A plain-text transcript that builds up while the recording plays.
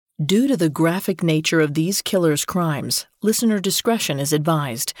Due to the graphic nature of these killers' crimes, listener discretion is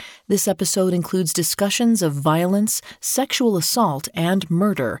advised. This episode includes discussions of violence, sexual assault, and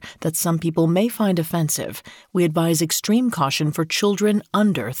murder that some people may find offensive. We advise extreme caution for children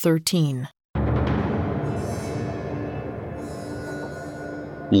under 13.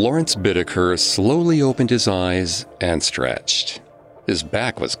 Lawrence Bittaker slowly opened his eyes and stretched. His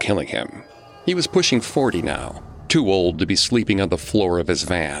back was killing him. He was pushing 40 now, too old to be sleeping on the floor of his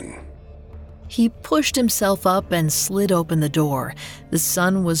van. He pushed himself up and slid open the door. The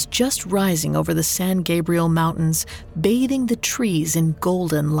sun was just rising over the San Gabriel Mountains, bathing the trees in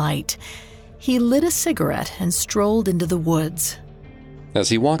golden light. He lit a cigarette and strolled into the woods. As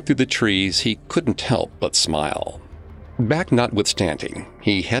he walked through the trees, he couldn't help but smile. Back notwithstanding,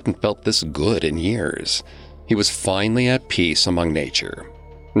 he hadn't felt this good in years. He was finally at peace among nature.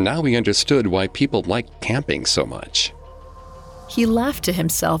 Now he understood why people liked camping so much. He laughed to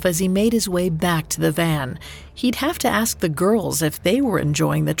himself as he made his way back to the van. He'd have to ask the girls if they were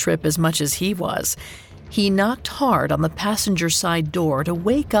enjoying the trip as much as he was. He knocked hard on the passenger side door to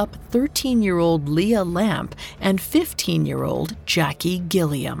wake up 13-year-old Leah Lamp and 15-year-old Jackie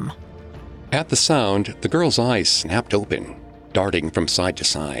Gilliam. At the sound, the girls' eyes snapped open, darting from side to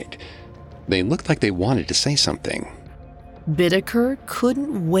side. They looked like they wanted to say something. Bittaker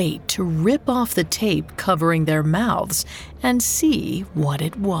couldn't wait to rip off the tape covering their mouths and see what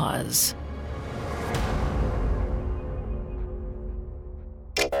it was.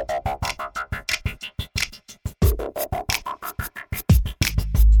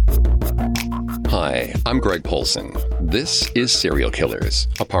 Hi, I'm Greg Polson. This is Serial Killers,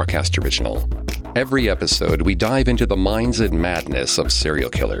 a Parcast original. Every episode, we dive into the minds and madness of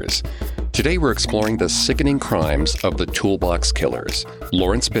serial killers. Today, we're exploring the sickening crimes of the Toolbox killers,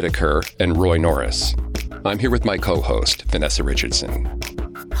 Lawrence Bittaker and Roy Norris. I'm here with my co-host, Vanessa Richardson.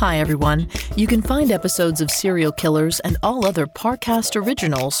 Hi, everyone. You can find episodes of Serial Killers and all other Parcast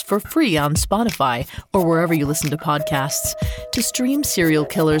originals for free on Spotify or wherever you listen to podcasts. To stream Serial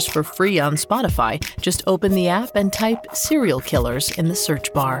Killers for free on Spotify, just open the app and type Serial Killers in the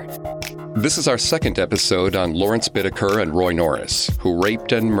search bar. This is our second episode on Lawrence Bittaker and Roy Norris, who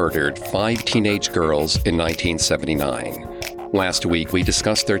raped and murdered 5 teenage girls in 1979. Last week, we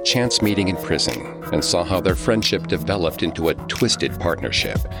discussed their chance meeting in prison and saw how their friendship developed into a twisted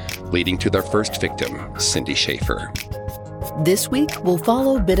partnership, leading to their first victim, Cindy Schaefer. This week, we'll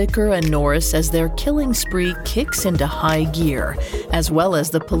follow Bittaker and Norris as their killing spree kicks into high gear, as well as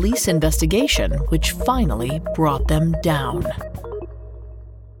the police investigation, which finally brought them down.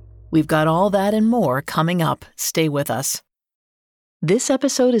 We've got all that and more coming up. Stay with us. This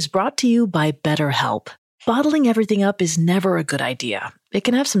episode is brought to you by BetterHelp. Bottling everything up is never a good idea. It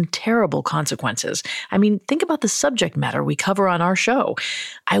can have some terrible consequences. I mean, think about the subject matter we cover on our show.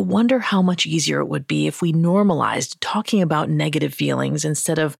 I wonder how much easier it would be if we normalized talking about negative feelings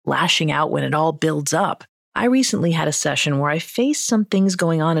instead of lashing out when it all builds up. I recently had a session where I faced some things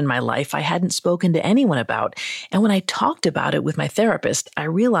going on in my life I hadn't spoken to anyone about, and when I talked about it with my therapist, I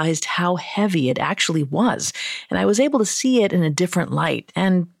realized how heavy it actually was, and I was able to see it in a different light,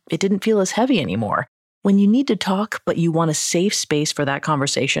 and it didn't feel as heavy anymore. When you need to talk, but you want a safe space for that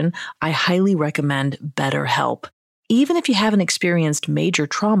conversation, I highly recommend BetterHelp. Even if you haven't experienced major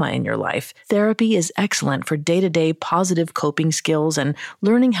trauma in your life, therapy is excellent for day-to-day positive coping skills and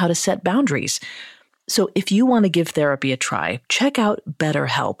learning how to set boundaries. So if you want to give therapy a try, check out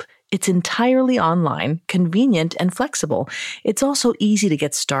BetterHelp. It's entirely online, convenient, and flexible. It's also easy to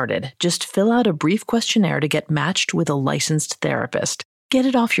get started. Just fill out a brief questionnaire to get matched with a licensed therapist. Get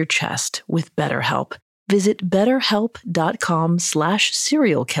it off your chest with BetterHelp. Visit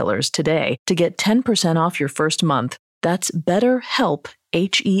betterhelp.com/serialkillers today to get 10% off your first month. That's BetterHelp,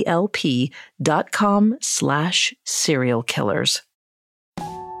 HELP.com/serialkillers.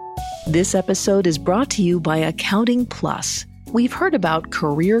 This episode is brought to you by Accounting Plus. We've heard about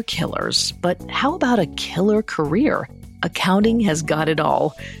career killers, but how about a killer career? Accounting has got it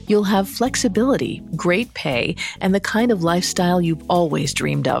all. You'll have flexibility, great pay, and the kind of lifestyle you've always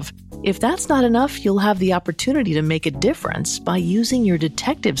dreamed of. If that's not enough, you'll have the opportunity to make a difference by using your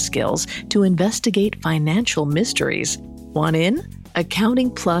detective skills to investigate financial mysteries. Want in? Accounting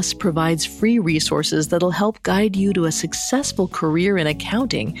Plus provides free resources that'll help guide you to a successful career in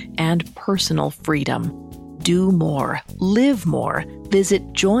accounting and personal freedom. Do more. Live more.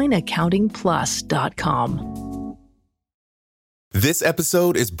 Visit joinaccountingplus.com. This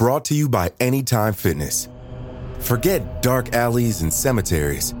episode is brought to you by Anytime Fitness. Forget dark alleys and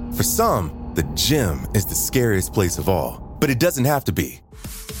cemeteries. For some, the gym is the scariest place of all. But it doesn't have to be.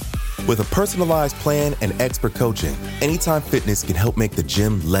 With a personalized plan and expert coaching, Anytime Fitness can help make the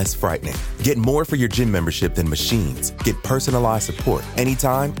gym less frightening. Get more for your gym membership than machines. Get personalized support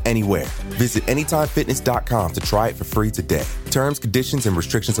anytime, anywhere. Visit AnytimeFitness.com to try it for free today. Terms, conditions, and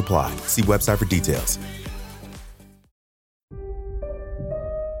restrictions apply. See website for details.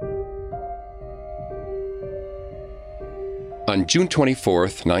 On June 24,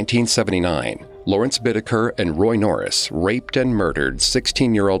 1979, Lawrence Bittaker and Roy Norris raped and murdered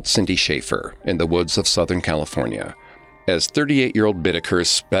 16-year-old Cindy Schaefer in the woods of Southern California. As 38-year-old Bittaker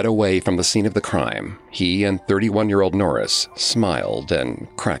sped away from the scene of the crime, he and 31-year-old Norris smiled and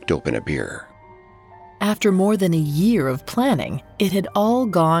cracked open a beer. After more than a year of planning, it had all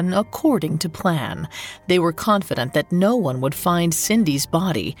gone according to plan. They were confident that no one would find Cindy's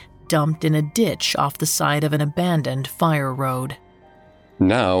body dumped in a ditch off the side of an abandoned fire road.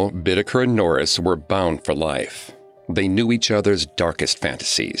 Now, Bittaker and Norris were bound for life. They knew each other's darkest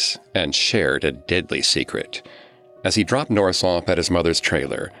fantasies and shared a deadly secret. As he dropped Norris off at his mother's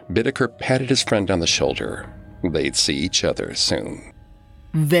trailer, Bittaker patted his friend on the shoulder. They'd see each other soon.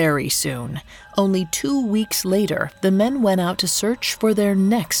 Very soon. Only 2 weeks later, the men went out to search for their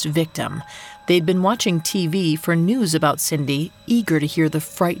next victim. They'd been watching TV for news about Cindy, eager to hear the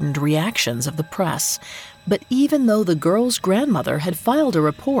frightened reactions of the press. But even though the girl's grandmother had filed a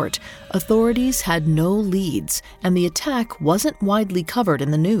report, authorities had no leads, and the attack wasn't widely covered in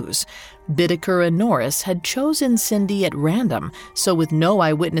the news. Bittaker and Norris had chosen Cindy at random, so with no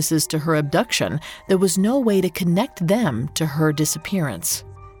eyewitnesses to her abduction, there was no way to connect them to her disappearance.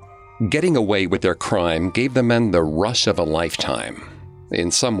 Getting away with their crime gave the men the rush of a lifetime.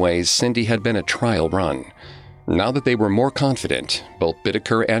 In some ways, Cindy had been a trial run. Now that they were more confident, both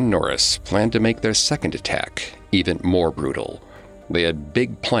Bittaker and Norris planned to make their second attack even more brutal. They had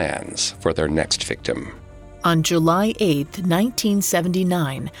big plans for their next victim. On July 8,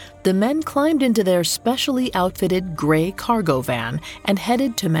 1979, the men climbed into their specially outfitted gray cargo van and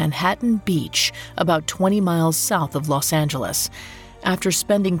headed to Manhattan Beach, about 20 miles south of Los Angeles. After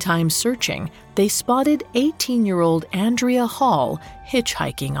spending time searching, they spotted 18-year-old Andrea Hall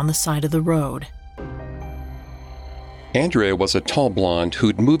hitchhiking on the side of the road. Andrea was a tall blonde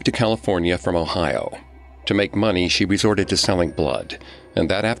who'd moved to California from Ohio. To make money, she resorted to selling blood, and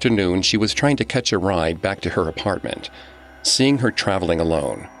that afternoon she was trying to catch a ride back to her apartment. Seeing her traveling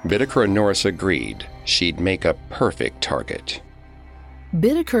alone, Bittaker and Norris agreed she'd make a perfect target.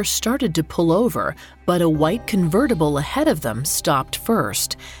 Bittaker started to pull over, but a white convertible ahead of them stopped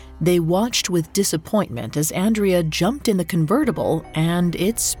first. They watched with disappointment as Andrea jumped in the convertible and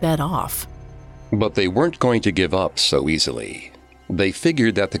it sped off. But they weren't going to give up so easily. They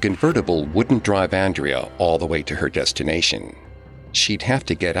figured that the convertible wouldn't drive Andrea all the way to her destination. She'd have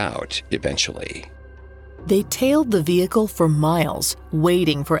to get out eventually. They tailed the vehicle for miles,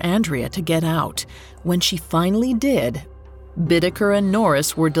 waiting for Andrea to get out. When she finally did, Bittaker and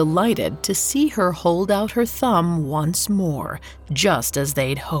Norris were delighted to see her hold out her thumb once more, just as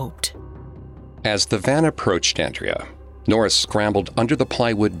they'd hoped. As the van approached Andrea, Norris scrambled under the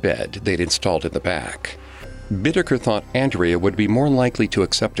plywood bed they'd installed in the back. Bittaker thought Andrea would be more likely to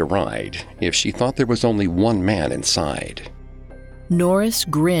accept a ride if she thought there was only one man inside. Norris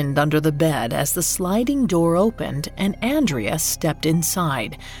grinned under the bed as the sliding door opened and Andrea stepped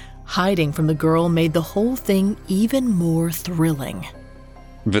inside. Hiding from the girl made the whole thing even more thrilling.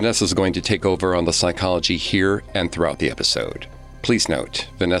 Vanessa's going to take over on the psychology here and throughout the episode. Please note,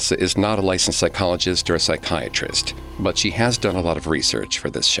 Vanessa is not a licensed psychologist or a psychiatrist, but she has done a lot of research for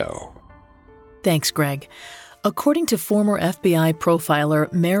this show. Thanks, Greg. According to former FBI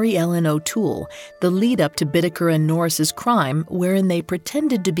profiler Mary Ellen O'Toole, the lead-up to Bittaker and Norris's crime, wherein they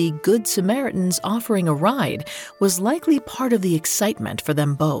pretended to be good Samaritans offering a ride, was likely part of the excitement for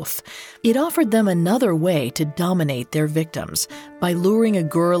them both. It offered them another way to dominate their victims. By luring a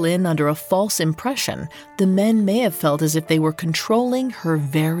girl in under a false impression, the men may have felt as if they were controlling her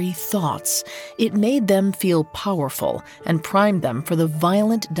very thoughts. It made them feel powerful and primed them for the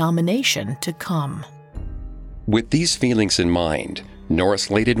violent domination to come. With these feelings in mind,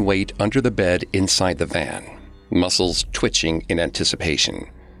 Norris laid in wait under the bed inside the van, muscles twitching in anticipation.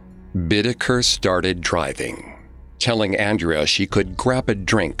 Bittaker started driving, telling Andrea she could grab a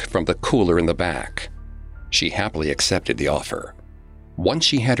drink from the cooler in the back. She happily accepted the offer. Once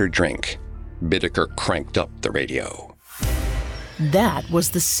she had her drink, Bittaker cranked up the radio. That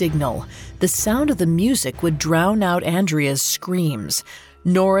was the signal. The sound of the music would drown out Andrea's screams.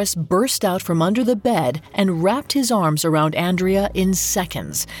 Norris burst out from under the bed and wrapped his arms around Andrea in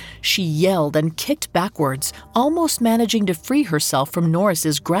seconds. She yelled and kicked backwards, almost managing to free herself from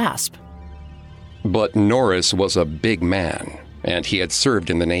Norris's grasp. But Norris was a big man. and he had served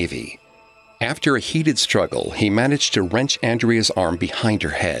in the Navy. After a heated struggle, he managed to wrench Andrea's arm behind her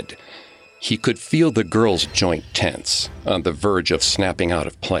head. He could feel the girl's joint tense, on the verge of snapping out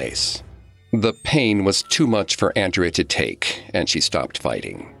of place. The pain was too much for Andrea to take, and she stopped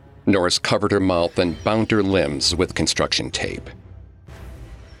fighting. Norris covered her mouth and bound her limbs with construction tape.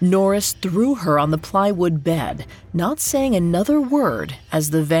 Norris threw her on the plywood bed, not saying another word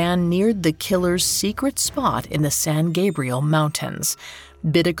as the van neared the killer's secret spot in the San Gabriel Mountains.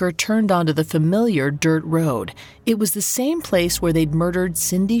 Bittaker turned onto the familiar dirt road. It was the same place where they'd murdered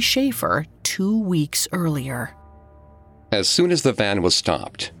Cindy Schaefer 2 weeks earlier. As soon as the van was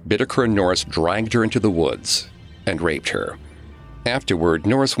stopped, Bittaker and Norris dragged her into the woods and raped her. Afterward,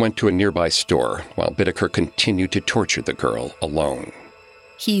 Norris went to a nearby store while Bittaker continued to torture the girl alone.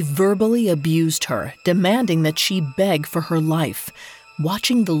 He verbally abused her, demanding that she beg for her life.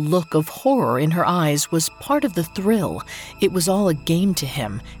 Watching the look of horror in her eyes was part of the thrill. It was all a game to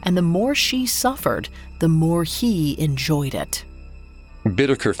him, and the more she suffered, the more he enjoyed it.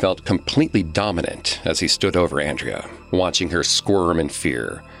 Bittaker felt completely dominant as he stood over Andrea, watching her squirm in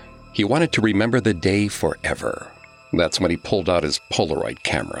fear. He wanted to remember the day forever. That's when he pulled out his Polaroid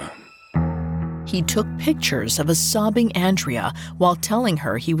camera. He took pictures of a sobbing Andrea while telling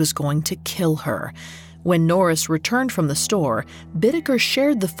her he was going to kill her. When Norris returned from the store, Bittaker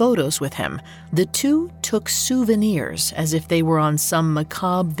shared the photos with him. The two took souvenirs as if they were on some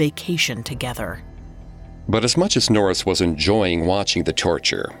macabre vacation together. But as much as Norris was enjoying watching the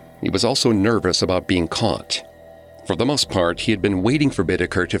torture, he was also nervous about being caught. For the most part, he had been waiting for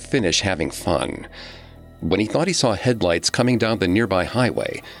Bittaker to finish having fun. When he thought he saw headlights coming down the nearby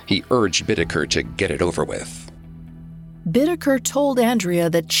highway, he urged Bittaker to get it over with. Bittaker told Andrea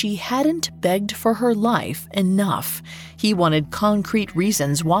that she hadn't begged for her life enough. He wanted concrete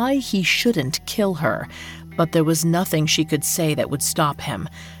reasons why he shouldn't kill her. But there was nothing she could say that would stop him.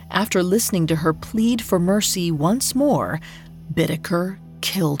 After listening to her plead for mercy once more, Bittaker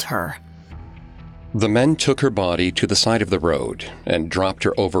killed her. The men took her body to the side of the road and dropped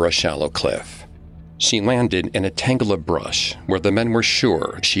her over a shallow cliff. She landed in a tangle of brush where the men were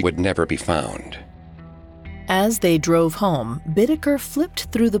sure she would never be found. As they drove home, Bittaker flipped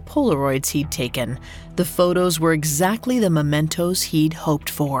through the Polaroids he'd taken. The photos were exactly the mementos he'd hoped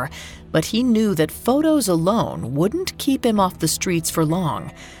for, but he knew that photos alone wouldn't keep him off the streets for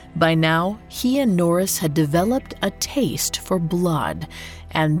long. By now, he and Norris had developed a taste for blood,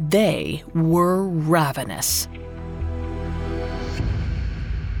 and they were ravenous.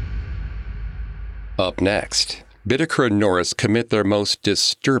 Up next, Bittaker and Norris commit their most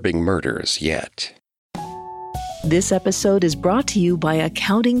disturbing murders yet. This episode is brought to you by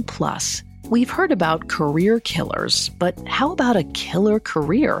Accounting Plus. We've heard about career killers, but how about a killer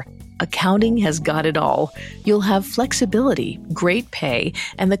career? Accounting has got it all. You'll have flexibility, great pay,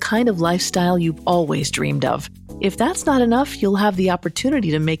 and the kind of lifestyle you've always dreamed of. If that's not enough, you'll have the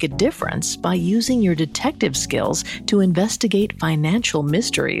opportunity to make a difference by using your detective skills to investigate financial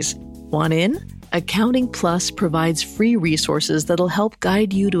mysteries. Want in? Accounting Plus provides free resources that'll help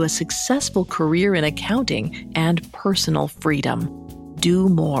guide you to a successful career in accounting and personal freedom. Do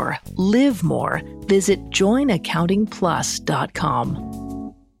more. Live more. Visit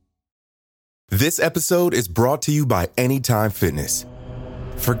joinaccountingplus.com. This episode is brought to you by Anytime Fitness.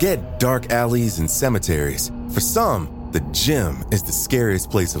 Forget dark alleys and cemeteries. For some, the gym is the scariest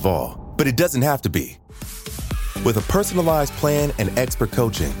place of all, but it doesn't have to be. With a personalized plan and expert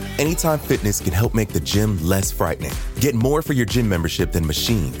coaching, Anytime Fitness can help make the gym less frightening. Get more for your gym membership than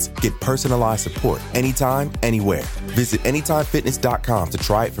machines. Get personalized support anytime, anywhere. Visit AnytimeFitness.com to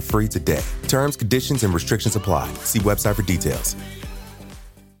try it for free today. Terms, conditions, and restrictions apply. See website for details.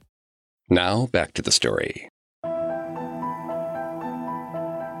 Now, back to the story.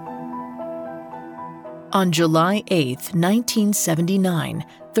 On July 8, 1979,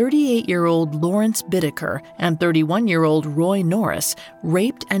 38-year-old Lawrence Bittaker and 31-year-old Roy Norris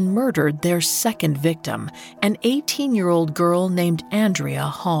raped and murdered their second victim, an 18-year-old girl named Andrea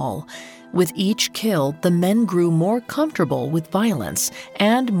Hall. With each kill, the men grew more comfortable with violence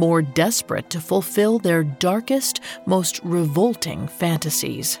and more desperate to fulfill their darkest, most revolting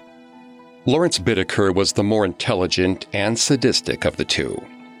fantasies. Lawrence Bittaker was the more intelligent and sadistic of the two.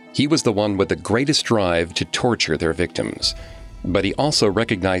 He was the one with the greatest drive to torture their victims, but he also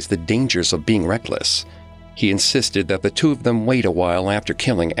recognized the dangers of being reckless. He insisted that the two of them wait a while after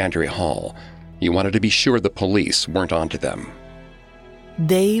killing Andrea Hall. He wanted to be sure the police weren't onto them.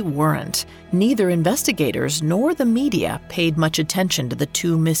 They weren't. Neither investigators nor the media paid much attention to the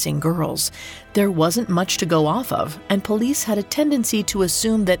two missing girls. There wasn't much to go off of, and police had a tendency to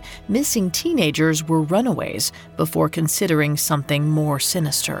assume that missing teenagers were runaways before considering something more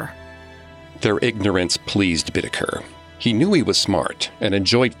sinister. Their ignorance pleased Bittaker. He knew he was smart and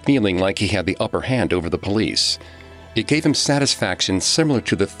enjoyed feeling like he had the upper hand over the police. It gave him satisfaction similar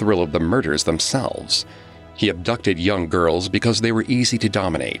to the thrill of the murders themselves. He abducted young girls because they were easy to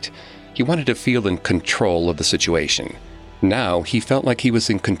dominate. He wanted to feel in control of the situation. Now he felt like he was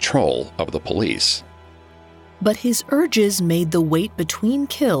in control of the police. But his urges made the wait between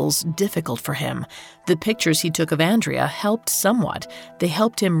kills difficult for him. The pictures he took of Andrea helped somewhat. They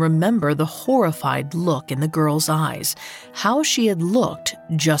helped him remember the horrified look in the girl's eyes, how she had looked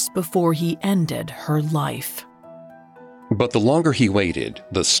just before he ended her life. But the longer he waited,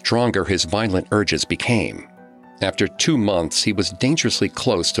 the stronger his violent urges became. After 2 months, he was dangerously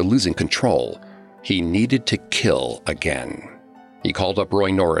close to losing control. He needed to kill again. He called up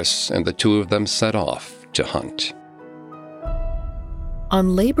Roy Norris, and the two of them set off to hunt.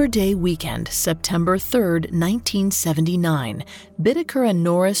 On Labor Day weekend, September 3, 1979, Bittaker and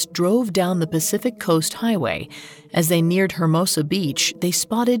Norris drove down the Pacific Coast Highway. As they neared Hermosa Beach, they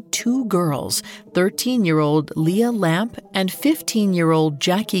spotted two girls, 13-year-old Leah Lamp and 15-year-old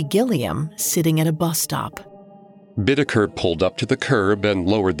Jackie Gilliam, sitting at a bus stop. Bittaker pulled up to the curb and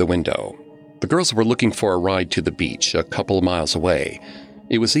lowered the window. The girls were looking for a ride to the beach a couple of miles away.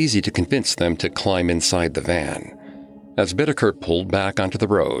 It was easy to convince them to climb inside the van. As Bittaker pulled back onto the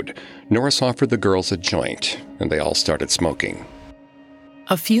road, Norris offered the girls a joint, and they all started smoking.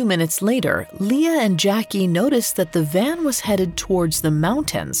 A few minutes later, Leah and Jackie noticed that the van was headed towards the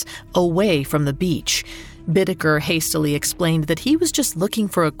mountains, away from the beach. Bittaker hastily explained that he was just looking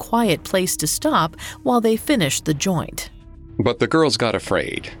for a quiet place to stop while they finished the joint. But the girls got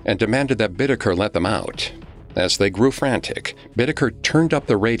afraid and demanded that Bittaker let them out. As they grew frantic, Bittaker turned up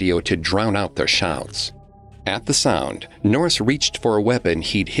the radio to drown out their shouts. At the sound, Norris reached for a weapon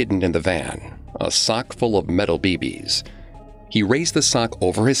he'd hidden in the van, a sock full of metal BBs. He raised the sock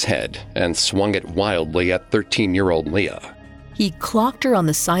over his head and swung it wildly at 13-year-old Leah. He clocked her on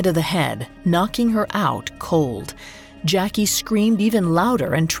the side of the head, knocking her out cold. Jackie screamed even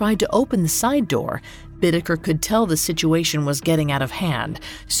louder and tried to open the side door. Bittaker could tell the situation was getting out of hand,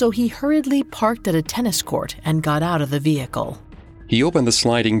 so he hurriedly parked at a tennis court and got out of the vehicle. He opened the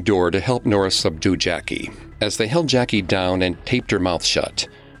sliding door to help Norris subdue Jackie. As they held Jackie down and taped her mouth shut,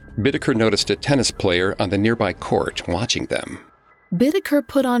 Bittaker noticed a tennis player on the nearby court watching them. Bittaker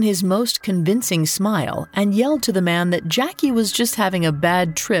put on his most convincing smile and yelled to the man that Jackie was just having a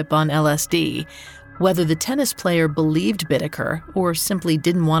bad trip on LSD. Whether the tennis player believed Bittaker or simply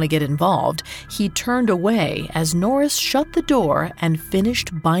didn't want to get involved, he turned away as Norris shut the door and finished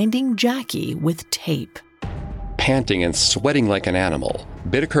binding Jackie with tape. Panting and sweating like an animal,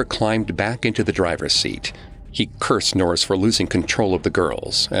 Bittaker climbed back into the driver's seat. He cursed Norris for losing control of the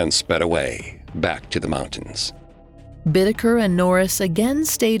girls and sped away, back to the mountains. Bittaker and Norris again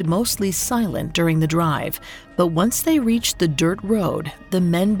stayed mostly silent during the drive, but once they reached the dirt road, the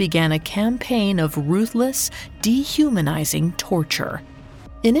men began a campaign of ruthless, dehumanizing torture.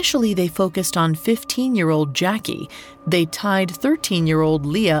 Initially, they focused on 15-year-old Jackie. They tied 13-year-old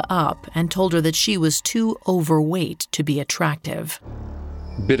Leah up and told her that she was too overweight to be attractive.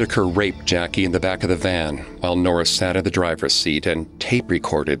 Bittaker raped Jackie in the back of the van while Norris sat in the driver's seat and tape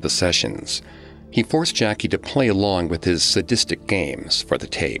recorded the sessions. He forced Jackie to play along with his sadistic games for the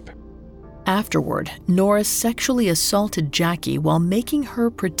tape. Afterward, Norris sexually assaulted Jackie while making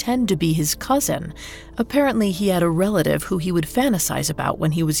her pretend to be his cousin. Apparently, he had a relative who he would fantasize about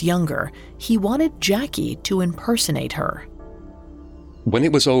when he was younger. He wanted Jackie to impersonate her. When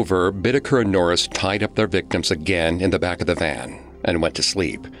it was over, Bittaker and Norris tied up their victims again in the back of the van and went to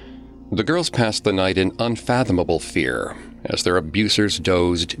sleep. The girls passed the night in unfathomable fear as their abusers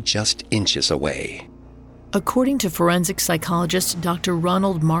dozed just inches away. According to forensic psychologist Dr.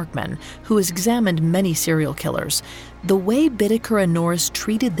 Ronald Markman, who has examined many serial killers, the way Bittaker and Norris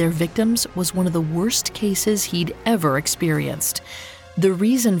treated their victims was one of the worst cases he'd ever experienced. The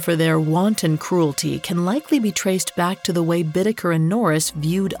reason for their wanton cruelty can likely be traced back to the way Bittaker and Norris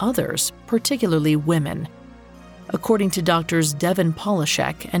viewed others, particularly women. According to doctors Devin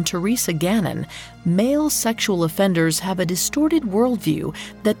Polishek and Teresa Gannon, male sexual offenders have a distorted worldview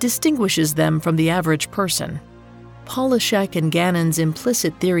that distinguishes them from the average person. Polishek and Gannon's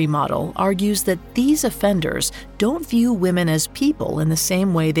implicit theory model argues that these offenders don't view women as people in the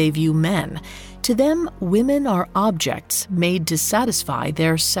same way they view men. To them, women are objects made to satisfy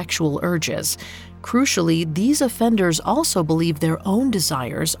their sexual urges. Crucially, these offenders also believe their own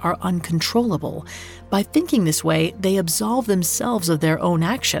desires are uncontrollable. By thinking this way, they absolve themselves of their own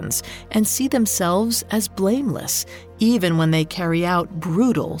actions and see themselves as blameless, even when they carry out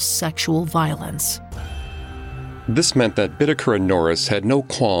brutal sexual violence. This meant that Bittaker and Norris had no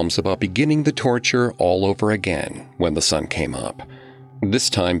qualms about beginning the torture all over again when the sun came up. This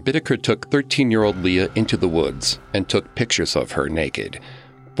time, Bittaker took 13-year-old Leah into the woods and took pictures of her naked,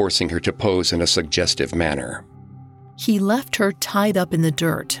 forcing her to pose in a suggestive manner. He left her tied up in the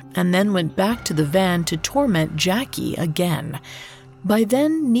dirt and then went back to the van to torment Jackie again. By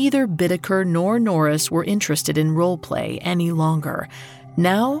then, neither Bittaker nor Norris were interested in role play any longer.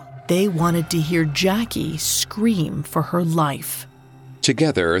 Now, they wanted to hear Jackie scream for her life.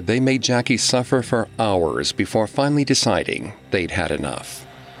 Together, they made Jackie suffer for hours before finally deciding they'd had enough.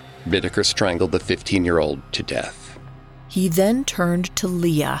 Bittaker strangled the 15-year-old to death. He then turned to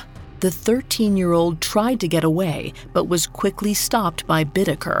Leah. The 13-year-old tried to get away, but was quickly stopped by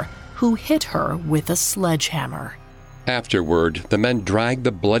Bittaker, who hit her with a sledgehammer. Afterward, the men dragged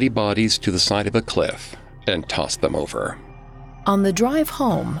the bloody bodies to the side of a cliff and tossed them over. On the drive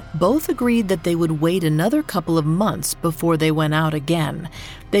home, both agreed that they would wait another couple of months before they went out again.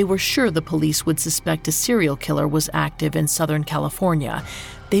 They were sure the police would suspect a serial killer was active in Southern California.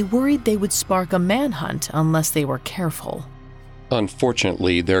 They worried they would spark a manhunt unless they were careful.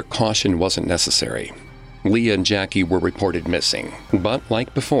 Unfortunately, their caution wasn't necessary. Leah and Jackie were reported missing, but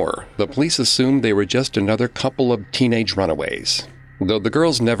like before, the police assumed they were just another couple of teenage runaways. Though the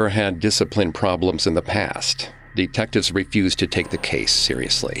girls never had discipline problems in the past, detectives refused to take the case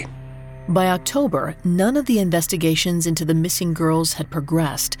seriously. By October, none of the investigations into the missing girls had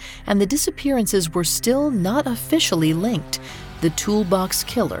progressed, and the disappearances were still not officially linked. The Toolbox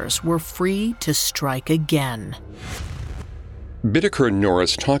killers were free to strike again. Bittaker and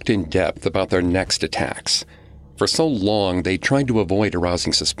Norris talked in depth about their next attacks. For so long, they tried to avoid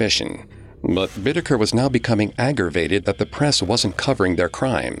arousing suspicion, but Bittaker was now becoming aggravated that the press wasn't covering their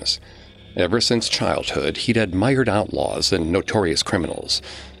crimes. Ever since childhood, he'd admired outlaws and notorious criminals.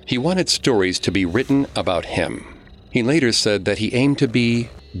 He wanted stories to be written about him. He later said that he aimed to be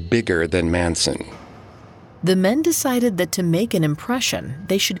bigger than Manson. The men decided that to make an impression,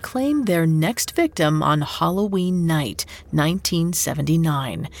 they should claim their next victim on Halloween night,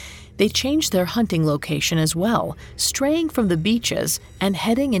 1979. They changed their hunting location as well, straying from the beaches and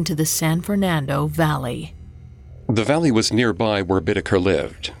heading into the San Fernando Valley. The valley was nearby where Bittaker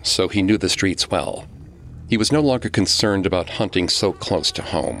lived, so he knew the streets well. He was no longer concerned about hunting so close to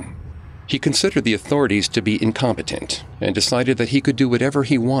home. He considered the authorities to be incompetent and decided that he could do whatever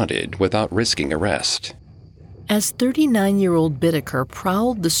he wanted without risking arrest. As 39-year-old Bittaker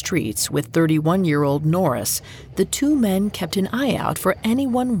prowled the streets with 31-year-old Norris, the two men kept an eye out for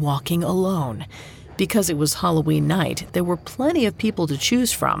anyone walking alone. Because it was Halloween night, there were plenty of people to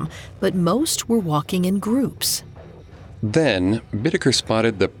choose from, but most were walking in groups. Then, Bittaker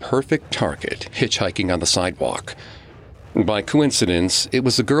spotted the perfect target hitchhiking on the sidewalk. By coincidence, it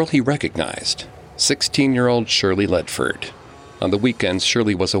was a girl he recognized, 16-year-old Shirley Ledford. On the weekends,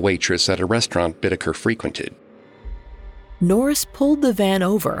 Shirley was a waitress at a restaurant Bittaker frequented. Norris pulled the van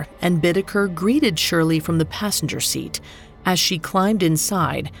over, and Bittaker greeted Shirley from the passenger seat. As she climbed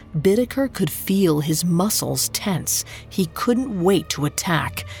inside, Bittaker could feel his muscles tense. He couldn't wait to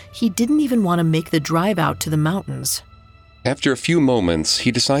attack. He didn't even want to make the drive out to the mountains. After a few moments,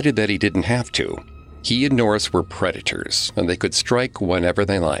 he decided that he didn't have to. He and Norris were predators, and they could strike whenever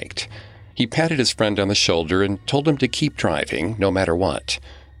they liked. He patted his friend on the shoulder and told him to keep driving, no matter what.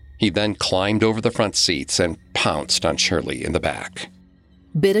 He then climbed over the front seats and pounced on Shirley in the back.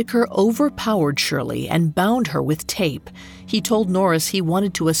 Bittaker overpowered Shirley and bound her with tape. He told Norris he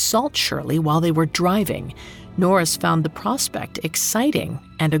wanted to assault Shirley while they were driving. Norris found the prospect exciting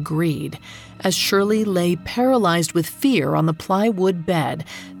and agreed. As Shirley lay paralyzed with fear on the plywood bed,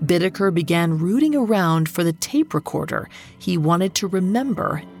 Bittaker began rooting around for the tape recorder. He wanted to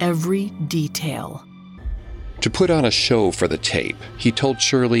remember every detail. To put on a show for the tape, he told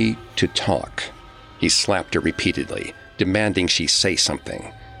Shirley to talk. He slapped her repeatedly, demanding she say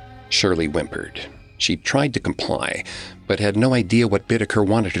something. Shirley whimpered. She tried to comply, but had no idea what Bittaker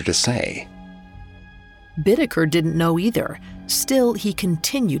wanted her to say. Bittaker didn't know either. Still, he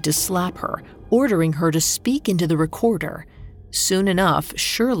continued to slap her, ordering her to speak into the recorder. Soon enough,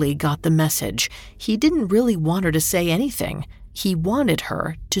 Shirley got the message. He didn't really want her to say anything. He wanted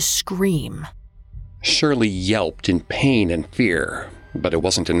her to scream. Shirley yelped in pain and fear, but it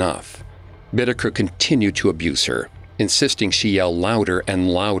wasn't enough. Bittaker continued to abuse her, insisting she yell louder and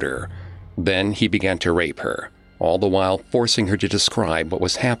louder. Then he began to rape her, all the while forcing her to describe what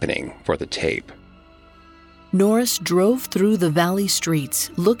was happening for the tape. Norris drove through the valley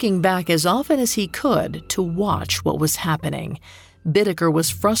streets, looking back as often as he could to watch what was happening. Bittaker was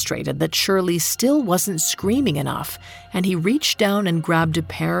frustrated that Shirley still wasn't screaming enough, and he reached down and grabbed a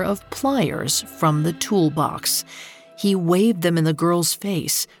pair of pliers from the toolbox. He waved them in the girl's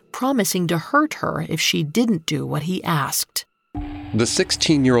face, promising to hurt her if she didn't do what he asked. The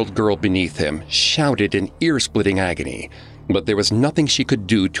 16-year-old girl beneath him shouted in ear-splitting agony, but there was nothing she could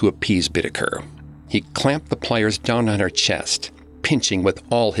do to appease Bittaker. He clamped the pliers down on her chest, pinching with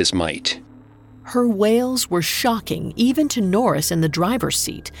all his might. Her wails were shocking, even to Norris in the driver's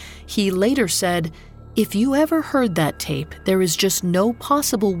seat. He later said, "If you ever heard that tape, there is just no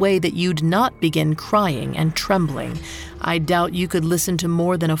possible way that you'd not begin crying and trembling. I doubt you could listen to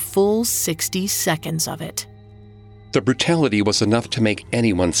more than a full 60 seconds of it." The brutality was enough to make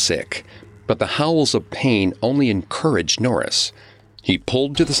anyone sick, but the howls of pain only encouraged Norris. He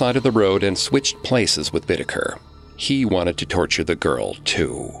pulled to the side of the road and switched places with Bittaker. He wanted to torture the girl,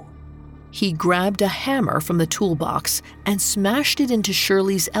 too. He grabbed a hammer from the toolbox and smashed it into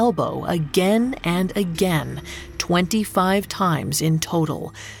Shirley's elbow again and again, 25 times in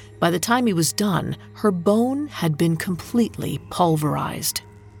total. By the time he was done, her bone had been completely pulverized.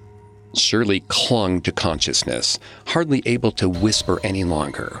 Shirley clung to consciousness, hardly able to whisper any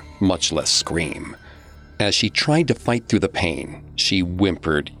longer, much less scream. As she tried to fight through the pain, she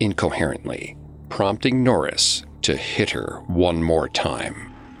whimpered incoherently, prompting Norris to hit her one more time.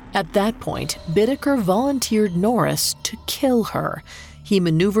 At that point, Bittaker volunteered Norris to kill her. He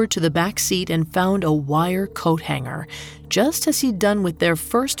maneuvered to the back seat and found a wire coat hanger. Just as he'd done with their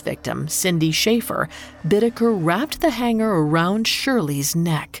first victim, Cindy Schaefer, Bittaker wrapped the hanger around Shirley's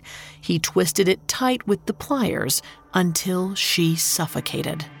neck. He twisted it tight with the pliers until she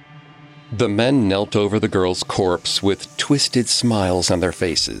suffocated. The men knelt over the girl's corpse with twisted smiles on their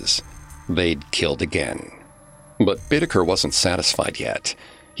faces. They'd killed again. But Bittaker wasn't satisfied yet.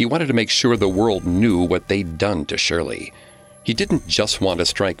 He wanted to make sure the world knew what they'd done to Shirley. He didn't just want to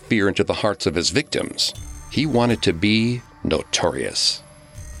strike fear into the hearts of his victims. He wanted to be notorious.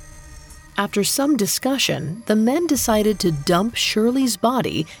 After some discussion, the men decided to dump Shirley's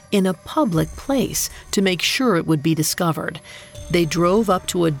body in a public place to make sure it would be discovered. They drove up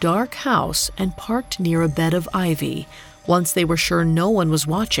to a dark house and parked near a bed of ivy. Once they were sure no one was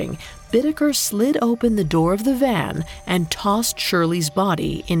watching, Bittaker slid open the door of the van and tossed Shirley's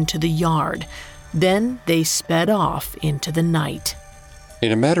body into the yard. Then they sped off into the night.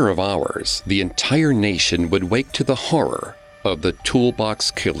 In a matter of hours, the entire nation would wake to the horror of the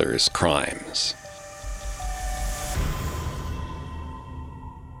Toolbox killer's crimes.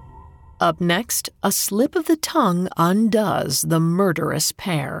 Up next, a slip of the tongue undoes the murderous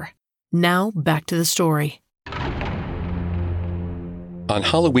pair. Now back to the story. On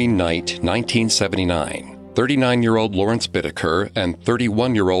Halloween night, 1979, 39-year-old Lawrence Bittaker and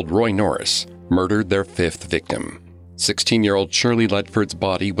 31-year-old Roy Norris murdered their fifth victim. 16-year-old Shirley Ledford's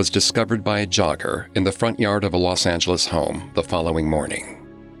body was discovered by a jogger in the front yard of a Los Angeles home the following morning.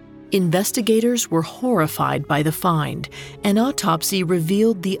 Investigators were horrified by the find. An autopsy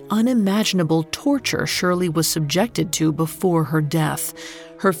revealed the unimaginable torture Shirley was subjected to before her death.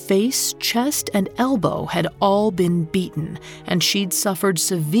 Her face, chest, and elbow had all been beaten, and she'd suffered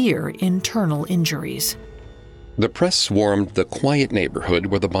severe internal injuries. The press swarmed the quiet neighborhood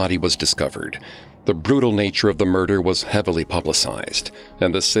where the body was discovered. The brutal nature of the murder was heavily publicized,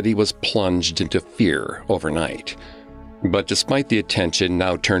 and the city was plunged into fear overnight. But despite the attention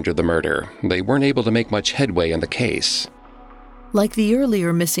now turned to the murder, they weren't able to make much headway in the case. Like the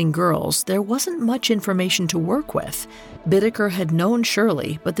earlier missing girls, there wasn't much information to work with. Bittaker had known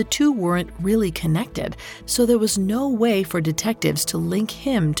Shirley, but the two weren't really connected, so there was no way for detectives to link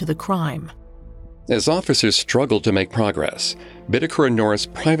him to the crime. As officers struggled to make progress, Bittaker and Norris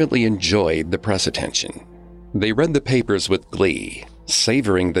privately enjoyed the press attention. They read the papers with glee,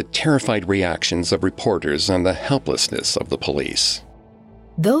 savoring the terrified reactions of reporters and the helplessness of the police.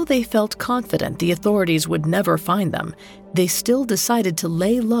 Though they felt confident the authorities would never find them, they still decided to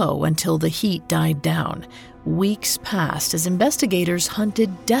lay low until the heat died down. Weeks passed as investigators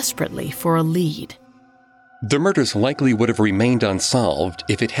hunted desperately for a lead. The murders likely would have remained unsolved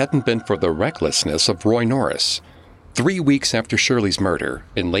if it hadn't been for the recklessness of Roy Norris. 3 weeks after Shirley's murder,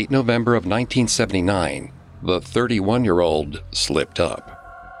 in late November of 1979, the 31-year-old slipped up.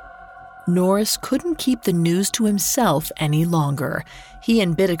 Norris couldn't keep the news to himself any longer. He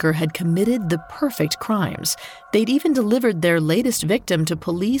and Bittaker had committed the perfect crimes. They'd even delivered their latest victim to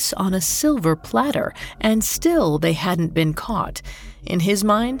police on a silver platter, and still they hadn't been caught. In his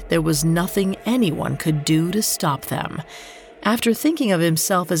mind, there was nothing anyone could do to stop them. After thinking of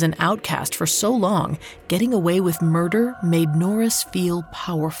himself as an outcast for so long, getting away with murder made Norris feel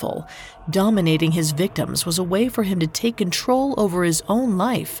powerful. Dominating his victims was a way for him to take control over his own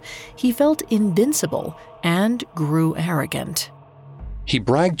life. He felt invincible and grew arrogant. He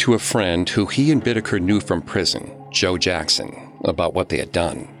bragged to a friend who he and Bittaker knew from prison, Joe Jackson, about what they had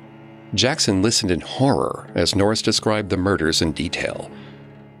done. Jackson listened in horror as Norris described the murders in detail.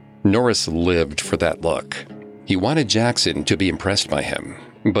 Norris lived for that look. He wanted Jackson to be impressed by him,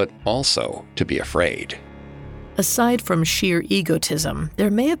 but also to be afraid. Aside from sheer egotism, there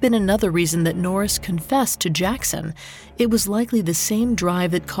may have been another reason that Norris confessed to Jackson. It was likely the same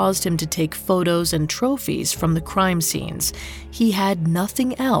drive that caused him to take photos and trophies from the crime scenes. He had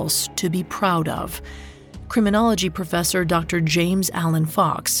nothing else to be proud of. Criminology professor Dr. James Allen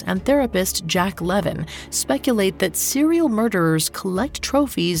Fox and therapist Jack Levin speculate that serial murderers collect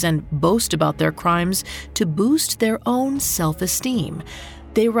trophies and boast about their crimes to boost their own self-esteem.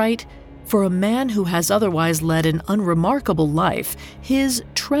 They write, "For a man who has otherwise led an unremarkable life, his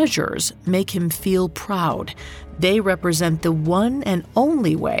treasures make him feel proud. They represent the one and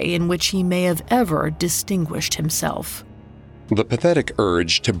only way in which he may have ever distinguished himself." The pathetic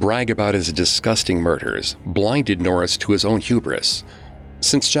urge to brag about his disgusting murders blinded Norris to his own hubris.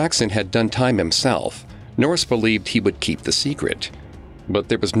 Since Jackson had done time himself, Norris believed he would keep the secret. But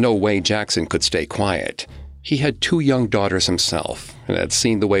there was no way Jackson could stay quiet. He had 2 young daughters himself and had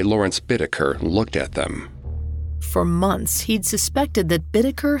seen the way Lawrence Bittaker looked at them. For months, he'd suspected that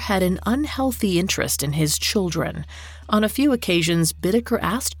Bittaker had an unhealthy interest in his children. On a few occasions, Bittaker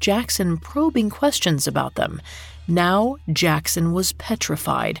asked Jackson probing questions about them. Now, Jackson was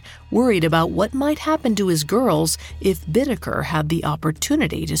petrified, worried about what might happen to his girls if Bittaker had the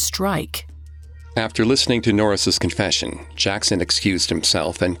opportunity to strike. After listening to Norris's confession, Jackson excused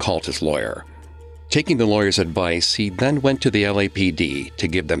himself and called his lawyer. Taking the lawyer's advice, he then went to the LAPD to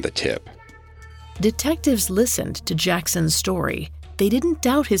give them the tip. Detectives listened to Jackson's story. They didn't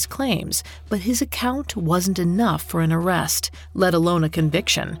doubt his claims, but his account wasn't enough for an arrest, let alone a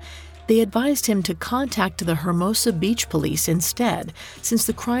conviction. They advised him to contact the Hermosa Beach Police instead, since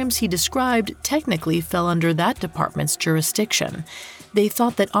the crimes he described technically fell under that department's jurisdiction. They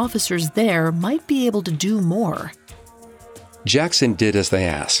thought that officers there might be able to do more. Jackson did as they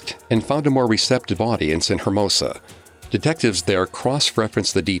asked and found a more receptive audience in Hermosa. Detectives there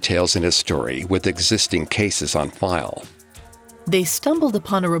cross-referenced the details in his story with existing cases on file. They stumbled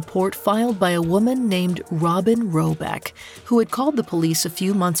upon a report filed by a woman named Robin Robeck, who had called the police a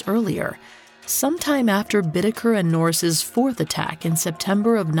few months earlier. Sometime after Bittaker and Norris's 4th attack in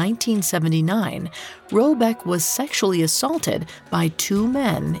September of 1979, Robeck was sexually assaulted by 2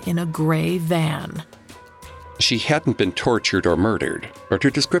 men in a gray van. She hadn't been tortured or murdered, but her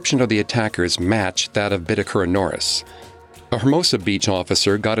description of the attackers matched that of Bittaker and Norris. A Hermosa Beach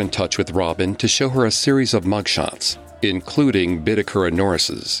officer got in touch with Robin to show her a series of mugshots, including Bittaker and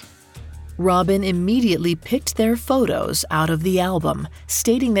Norris's. Robin immediately picked their photos out of the album,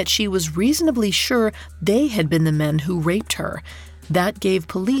 stating that she was reasonably sure they had been the men who raped her. That gave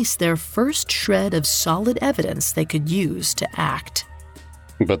police their first shred of solid evidence they could use to act.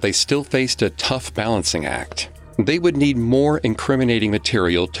 But they still faced a tough balancing act. They would need more incriminating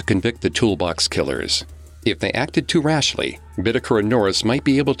material to convict the Toolbox killers. If they acted too rashly, Bittaker and Norris might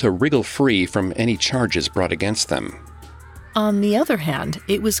be able to wriggle free from any charges brought against them. On the other hand,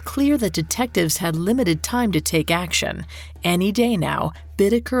 it was clear that detectives had limited time to take action. Any day now,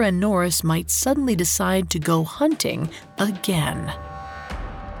 Bittaker and Norris might suddenly decide to go hunting again.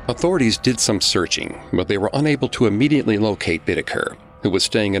 Authorities did some searching, but they were unable to immediately locate Bittaker, who was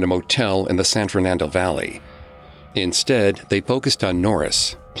staying in a motel in the San Fernando Valley. Instead, they focused on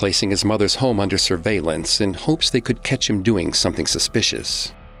Norris, placing his mother's home under surveillance in hopes they could catch him doing something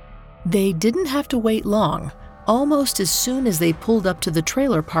suspicious. They didn't have to wait long. Almost as soon as they pulled up to the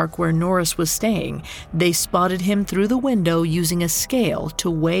trailer park where Norris was staying, they spotted him through the window using a scale to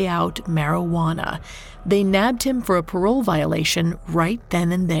weigh out marijuana. They nabbed him for a parole violation right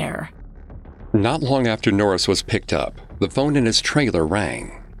then and there. Not long after Norris was picked up, the phone in his trailer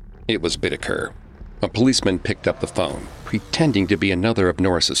rang. It was Bittaker. A policeman picked up the phone, pretending to be another of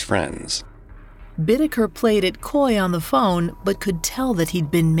Norris's friends. Bittaker played it coy on the phone, but could tell that he'd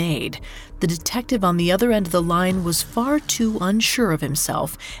been made. The detective on the other end of the line was far too unsure of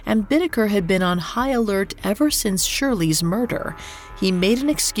himself, and Bittaker had been on high alert ever since Shirley's murder. He made an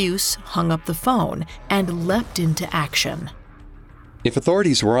excuse, hung up the phone, and leapt into action. If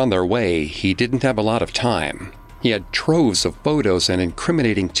authorities were on their way, he didn't have a lot of time. He had troves of photos and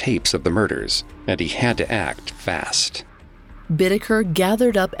incriminating tapes of the murders, and he had to act fast. Bittaker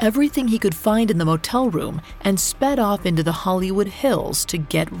gathered up everything he could find in the motel room and sped off into the Hollywood Hills to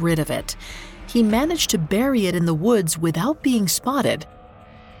get rid of it. He managed to bury it in the woods without being spotted.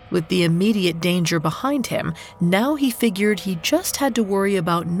 With the immediate danger behind him, now he figured he just had to worry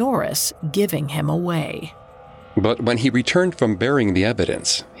about Norris giving him away. But when he returned from burying the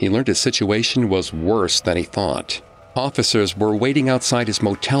evidence, he learned his situation was worse than he thought. Officers were waiting outside his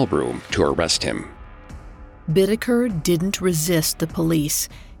motel room to arrest him. Bittaker didn't resist the police.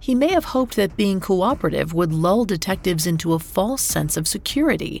 He may have hoped that being cooperative would lull detectives into a false sense of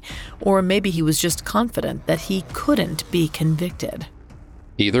security, or maybe he was just confident that he couldn't be convicted.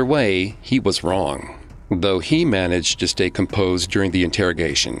 Either way, he was wrong, though he managed to stay composed during the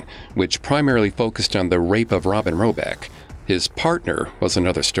interrogation, which primarily focused on the rape of Robin Robeck. His partner was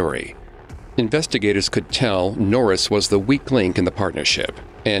another story. Investigators could tell Norris was the weak link in the partnership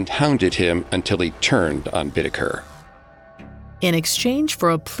and hounded him until he turned on Bittaker. In exchange for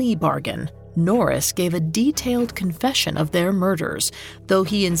a plea bargain, Norris gave a detailed confession of their murders, though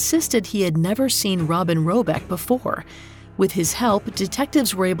he insisted he had never seen Robin Robeck before. With his help,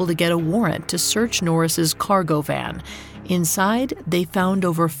 detectives were able to get a warrant to search Norris's cargo van. Inside, they found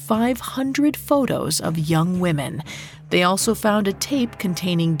over 500 photos of young women. They also found a tape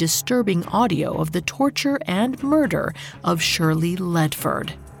containing disturbing audio of the torture and murder of Shirley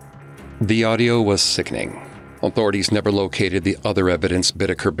Ledford. The audio was sickening. Authorities never located the other evidence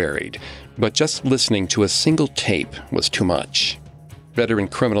Bittaker buried, but just listening to a single tape was too much. Veteran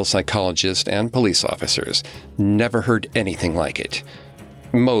criminal psychologists and police officers never heard anything like it.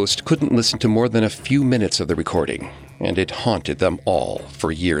 Most couldn't listen to more than a few minutes of the recording, and it haunted them all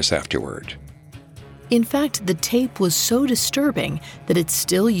for years afterward. In fact, the tape was so disturbing that it's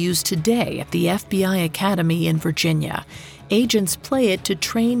still used today at the FBI Academy in Virginia. Agents play it to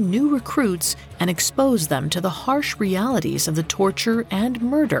train new recruits and expose them to the harsh realities of the torture and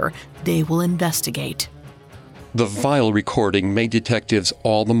murder they will investigate. The vile recording made detectives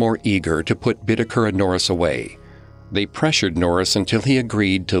all the more eager to put Bittaker and Norris away. They pressured Norris until he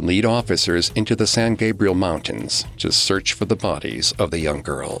agreed to lead officers into the San Gabriel Mountains to search for the bodies of the young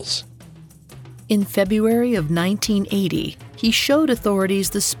girls. In February of 1980, he showed authorities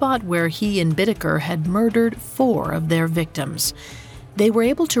the spot where he and Bittaker had murdered 4 of their victims. They were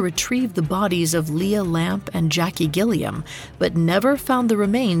able to retrieve the bodies of Leah Lamp and Jackie Gilliam, but never found the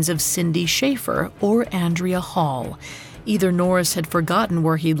remains of Cindy Schaefer or Andrea Hall. Either Norris had forgotten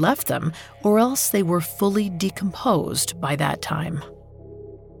where he'd left them, or else they were fully decomposed by that time.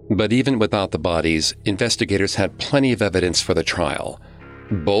 But even without the bodies, investigators had plenty of evidence for the trial.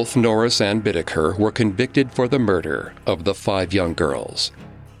 Both Norris and Bittaker were convicted for the murder of the 5 young girls.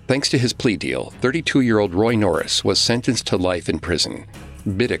 Thanks to his plea deal, 32-year-old Roy Norris was sentenced to life in prison.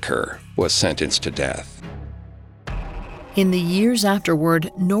 Bittaker was sentenced to death. In the years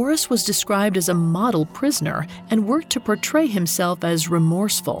afterward, Norris was described as a model prisoner and worked to portray himself as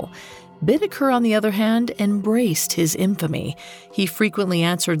remorseful. Bittaker, on the other hand, embraced his infamy. He frequently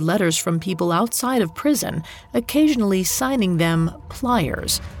answered letters from people outside of prison, occasionally signing them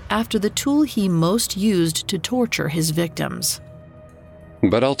pliers, after the tool he most used to torture his victims.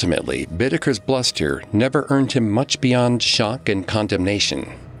 But ultimately, Bittaker's bluster never earned him much beyond shock and condemnation.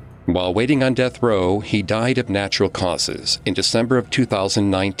 While waiting on death row, he died of natural causes in December of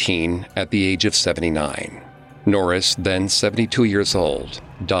 2019 at the age of 79. Norris, then 72 years old,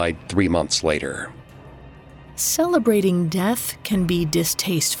 died 3 months later. Celebrating death can be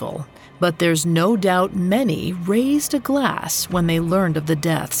distasteful, but there's no doubt many raised a glass when they learned of the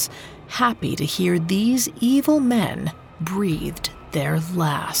deaths, happy to hear these evil men breathed their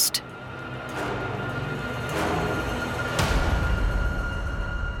last.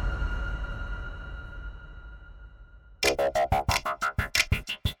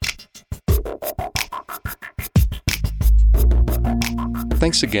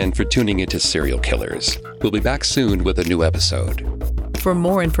 Thanks again for tuning into Serial Killers. We'll be back soon with a new episode. For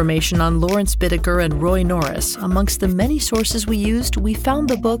more information on Lawrence Bittaker and Roy Norris, amongst the many sources we used, we found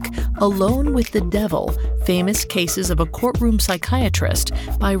the book Alone with the Devil, Famous Cases of a Courtroom Psychiatrist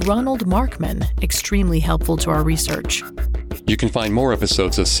by Ronald Markman, extremely helpful to our research. You can find more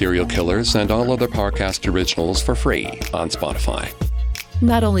episodes of Serial Killers and all other Parcast originals for free on Spotify.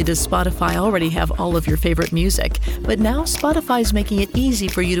 Not only does Spotify already have all of your favorite music, but now Spotify's making it easy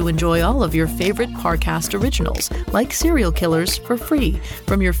for you to enjoy all of your favorite Parcast originals, like Serial Killers, for free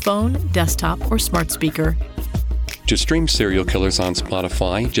from your phone, desktop, or smart speaker. To stream Serial Killers on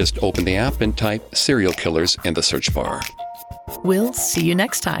Spotify, just open the app and type Serial Killers in the search bar. We'll see you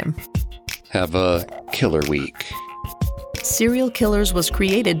next time. Have a killer week. Serial Killers was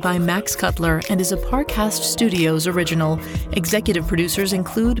created by Max Cutler and is a Parcast Studios original. Executive producers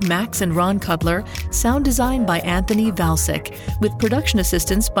include Max and Ron Cutler, sound design by Anthony Valsic, with production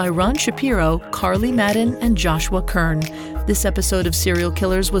assistance by Ron Shapiro, Carly Madden, and Joshua Kern. This episode of Serial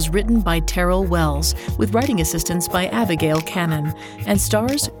Killers was written by Terrell Wells, with writing assistance by Abigail Cannon, and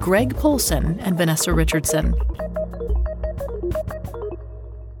stars Greg Polson and Vanessa Richardson.